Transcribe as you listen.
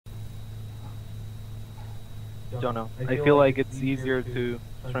don't know. I feel like it's easier to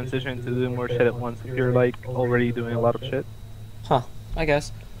transition to doing more shit at once if you're like already doing a lot of shit. Huh, I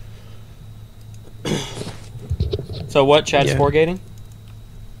guess. So what, Chad's foregating?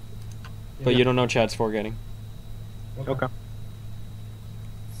 But you don't know Chad's foregating. Okay.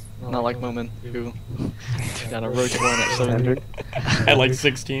 Not like Moomin, who got a roach one at 700. At like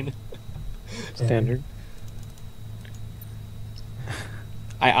 16. Standard.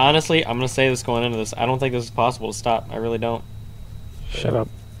 I honestly, I'm gonna say this going into this, I don't think this is possible to stop. I really don't. Shut up.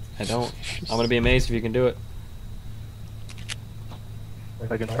 I don't. I'm gonna be amazed if you can do it.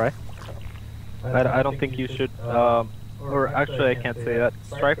 I can try. I don't think you should, or actually I can't say that.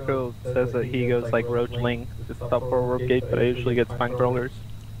 Strikefield says that he goes like Roach Ling to stop forward gate, but I usually get spine crawlers.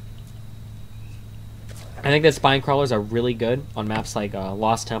 I think that spine crawlers are really good on maps like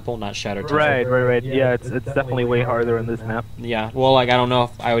Lost Temple, not Shattered Temple. Right. Yeah, it's definitely way harder in this map. Yeah, well, like, I don't know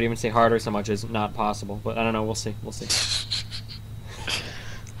if I would even say harder so much as not possible, but I don't know, we'll see, we'll see.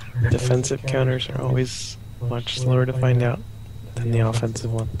 Defensive counters are always much slower to find out than the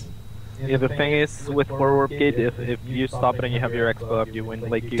offensive ones. Yeah, the thing is, with forward gate, if you stop it and you have your expo up, you win.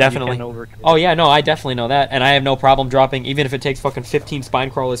 Like, you Definitely. can overkill. Oh yeah, no, I definitely know that, and I have no problem dropping, even if it takes fucking 15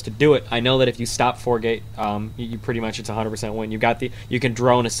 spine crawlers to do it. I know that if you stop 4-gate, you pretty much, it's 100% win. You can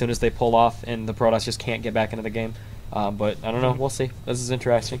drone as soon as they pull off, and the Protoss just can't get back into the game. But I don't know, we'll see. This is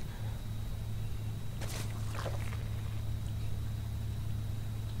interesting.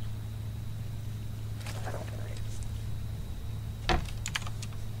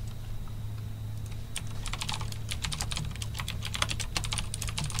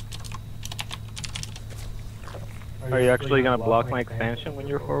 Are you actually gonna block my expansion when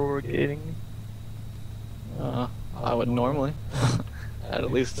you're forward gating? I would normally. I'd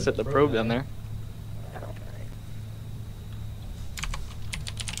at least sit the probe down there.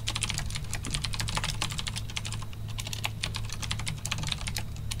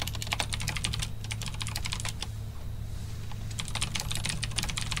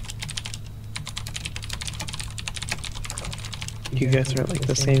 You guys are at like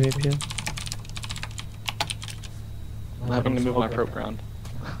the same APM? I'm having to move my probe around.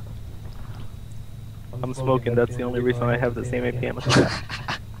 I'm smoking, that's the only reason I have the same APM as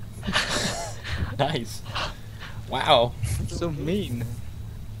that. Nice. Wow. That's so mean.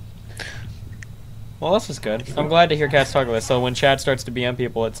 Well, this is good. I'm glad to hear CatZ talk about this. So when Chad starts to BM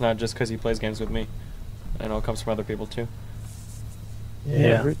people, it's not just because he plays games with me. I know it comes from other people too.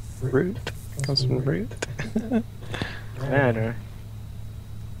 Yeah. Root. Comes from Root. Manner.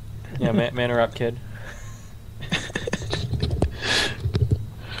 Yeah, manner up, kid.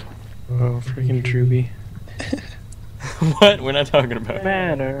 Oh, freaking Drooby. What? We're not talking about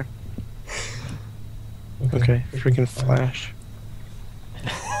Manner. Okay, freaking Flash.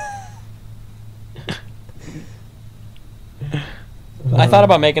 I thought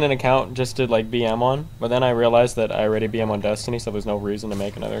about making an account just to like BM on, but then I realized that I already BM on Destiny, so there's no reason to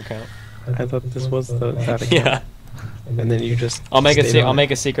make another account. I thought this was that account. Yeah. And then you just. I'll make stayed on I'll it.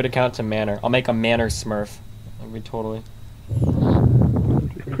 make a secret account to Manor. I'll make a Manor Smurf. That'd be totally.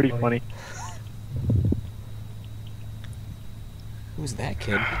 Pretty funny. Who's that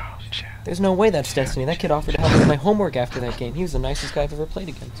kid? Oh, Chad. There's no way that's Destiny. That kid offered to help with my homework after that game. He was the nicest guy I've ever played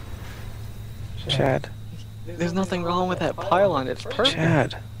against. Chad. There's nothing wrong with that pylon. It's perfect.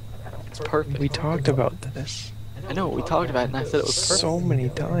 Chad. It's perfect. We talked about this I know, we talked about it and I said it was perfect. so many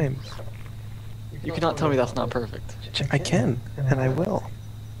times. You cannot tell me that's not perfect. I can, and I will.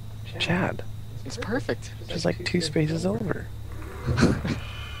 Chad. It's perfect. Just like 2 spaces over.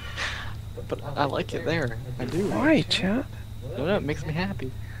 But I like it there. I do. Why, Chad? No, it makes me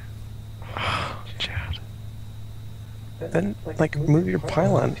happy. Chad. Then, like, move your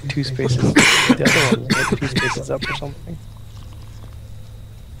pylon 2 spaces. The other one, like 2 spaces up or something.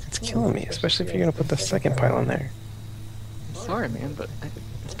 It's killing me, especially if you're gonna put the second pylon there. Sorry, man, but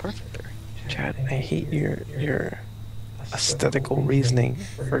it's perfect there. Chad, I hate your aesthetical reasoning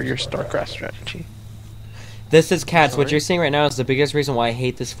for your Starcraft strategy. This is CatZ. What Sorry? you're seeing right now is the biggest reason why I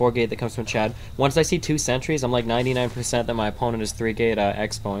hate this 4-gate that comes from Chad. Once I see 2 sentries, I'm like 99% that my opponent is 3-gate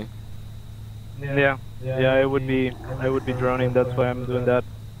expoing. Yeah, I would be droning. That's why I'm doing that.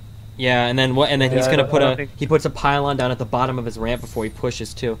 Yeah, and then what? And then he's Yeah, gonna put I don't a think- he puts a pylon down at the bottom of his ramp before he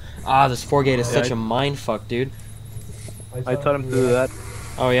pushes too. Ah, this 4-gate is Yeah, such a mind fuck, dude. I taught him to do that.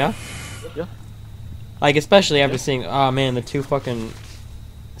 Oh yeah. Yeah. Like especially after seeing, oh man, the 2 fucking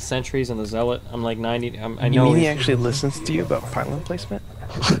sentries and the zealot. I'm like 90. I You know. mean he he's- actually listens to you about pylon placement?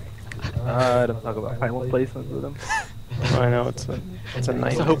 I don't talk about final placements with him. I know, it's a It's a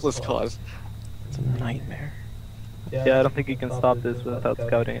nightmare. hopeless cause. It's a nightmare. Yeah, I don't think you can stop this without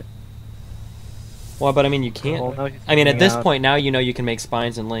scouting it. Well, but I mean, you can't. Well, now he's I mean, at moving this out. point now, you know you can make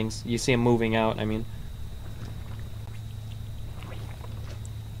spines and lings. You see him moving out. I mean,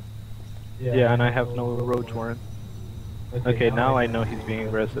 Yeah, and I have no roach warrant. Okay, now I know he's being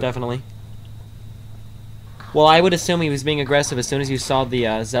aggressive. definitely. Well, I would assume he was being aggressive as soon as you saw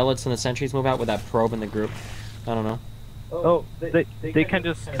the zealots and the sentries move out with that probe in the group. I don't know. Oh, they can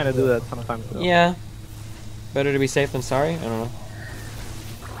just kind of do that sometimes. Though. Yeah. Better to be safe than sorry? I don't know.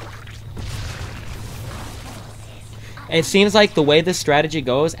 It seems like the way this strategy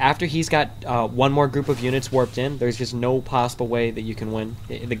goes, after he's got one more group of units warped in, there's just no possible way that you can win.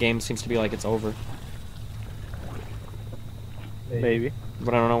 The game seems to be like it's over. Maybe.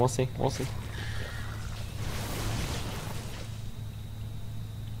 But I don't know, we'll see. We'll see.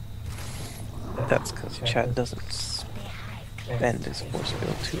 That's because Chad doesn't spend his force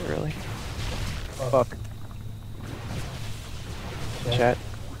field too early. Fuck. Chat,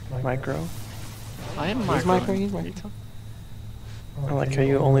 micro. I am He's micro, he's micro. I like how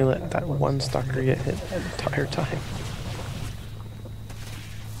you only let that one stalker get hit the entire time.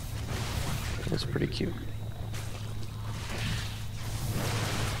 It was pretty cute.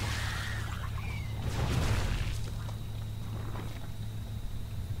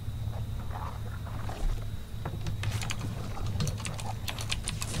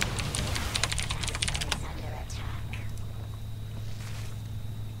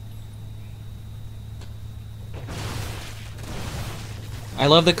 I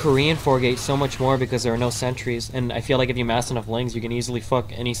love the Korean 4-gate so much more because there are no sentries, and I feel like if you mass enough lings, you can easily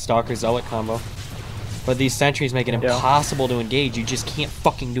fuck any Stalker Zealot combo. But these sentries make it impossible to engage. You just can't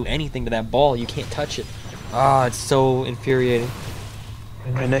fucking do anything to that ball. You can't touch it. Ah, it's so infuriating.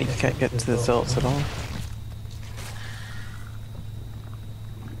 I know you can't get to the zealots at all.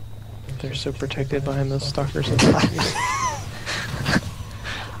 They're so protected behind those stalkers and sentries.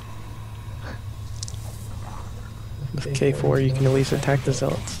 With K4, you can at least attack the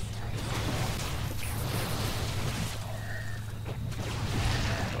zealots.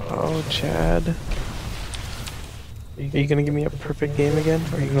 Oh, Chad. Are you gonna give me a perfect game again,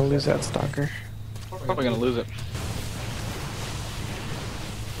 or are you gonna lose that stalker? Probably gonna lose it.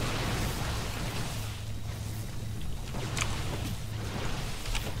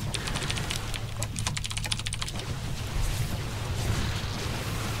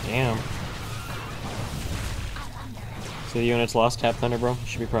 Damn. So the unit's lost, tap Thunder, bro. You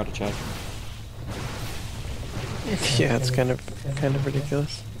should be proud of Chad. Yeah, it's kind of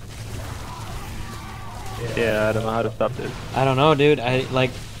ridiculous. Yeah, I don't know how to stop this. I don't know, dude. I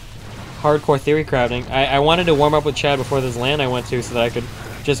like hardcore theory crafting. I wanted to warm up with Chad before this land I went to so that I could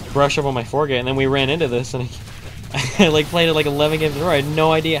just brush up on my 4-gate, and then we ran into this, and I like played it like 11 games in a row. I had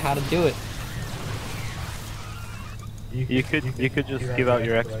no idea how to do it. You could just give out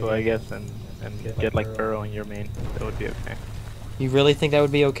your expo, I guess, and get like Burrow in your main. That would be okay. You really think that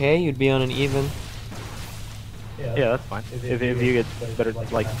would be okay? You'd be on an even. Yeah, that's fine. If you get better,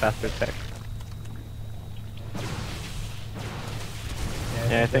 like faster tech.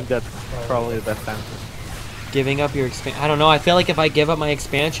 Yeah, I think that's probably the best answer. Giving up your I don't know. I feel like if I give up my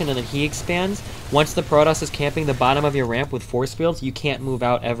expansion and then he expands, once the Protoss is camping the bottom of your ramp with force fields, you can't move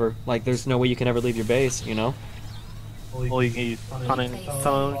out ever. Like, there's no way you can ever leave your base, you know? Well, you can use tunnel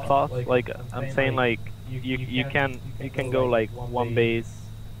sauce. Like I'm saying, like you can go like one base,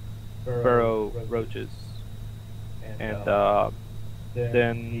 burrow roaches, and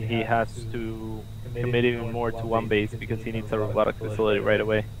then he has to commit even more to one base because he needs a robotic facility right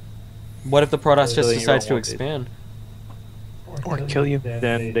away. What if the Protoss just So decides to you're on one base. expand? Or kill you.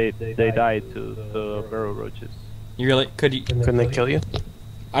 Then they die to the burrow roaches. You really could you? Couldn't they kill you?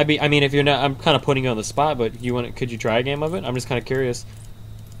 I mean, if you're not, I'm kind of putting you on the spot, but could you try a game of it? I'm just kind of curious.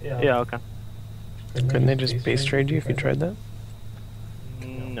 Yeah, okay. Couldn't they just base trade you if you tried that?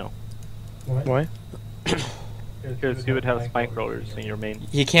 No, Why? because you would have spike rollers in your main.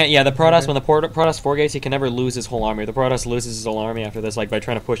 He can't. Yeah, the Protoss when the Protoss 4-gates, he can never lose his whole army. The Protoss loses his whole army after this, like by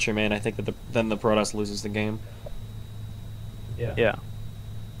trying to push your main. I think that then the Protoss loses the game. Yeah.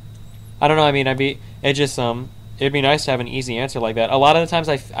 I don't know. I mean, it'd be nice to have an easy answer like that. A lot of the times,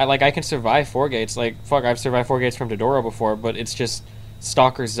 I can survive 4-gates. Like, fuck, I've survived 4-gates from Dodoro before, but it's just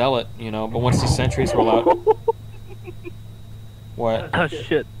Stalker Zealot, you know. But once these sentries roll out, what? Oh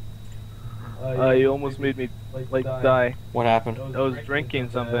shit! You almost made me like die. What happened? I was drinking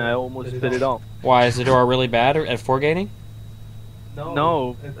something. I almost spit it out. Why is Dodoro really bad at 4-gating?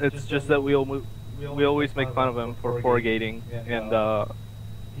 No, it's just that we always make fun of him for 4-gating, and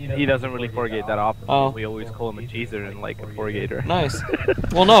he doesn't really 4-gate that often. Oh. We always call him a cheeser and like a 4-gater. Nice.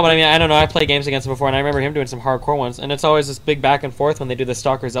 Well, no, but I mean, I don't know. I played games against him before, and I remember him doing some hardcore ones. And it's always this big back and forth when they do the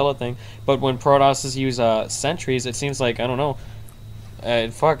Stalker Zealot thing. But when Protosses use sentries, it seems like, I don't know.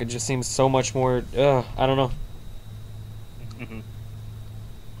 Fuck, it just seems so much more. I don't know.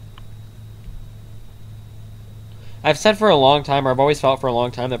 I've said for a long time, or I've always felt for a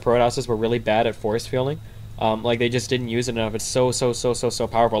long time, that Protosses were really bad at force fielding. Like they just didn't use it enough. It's so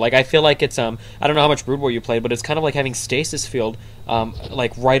powerful. Like I feel like it's I don't know how much Brood War you played, but it's kind of like having stasis field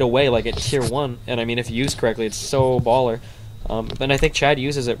like right away, like at tier 1. And I mean, if used correctly, it's so baller. And I think Chad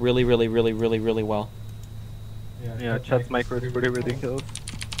uses it really well. Yeah, Chad's micro is pretty ridiculous.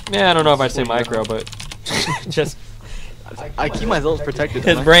 Yeah, I don't know if I'd say micro, but just I keep my zealots protected.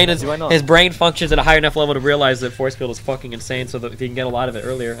 his brain functions at a high enough level to realize that force field is fucking insane, so that if he can get a lot of it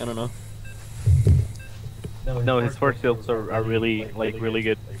earlier, I don't know. No, his force fields are really, like, really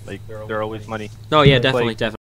good. Like, they're always money. Oh yeah, It's definitely, like, definitely.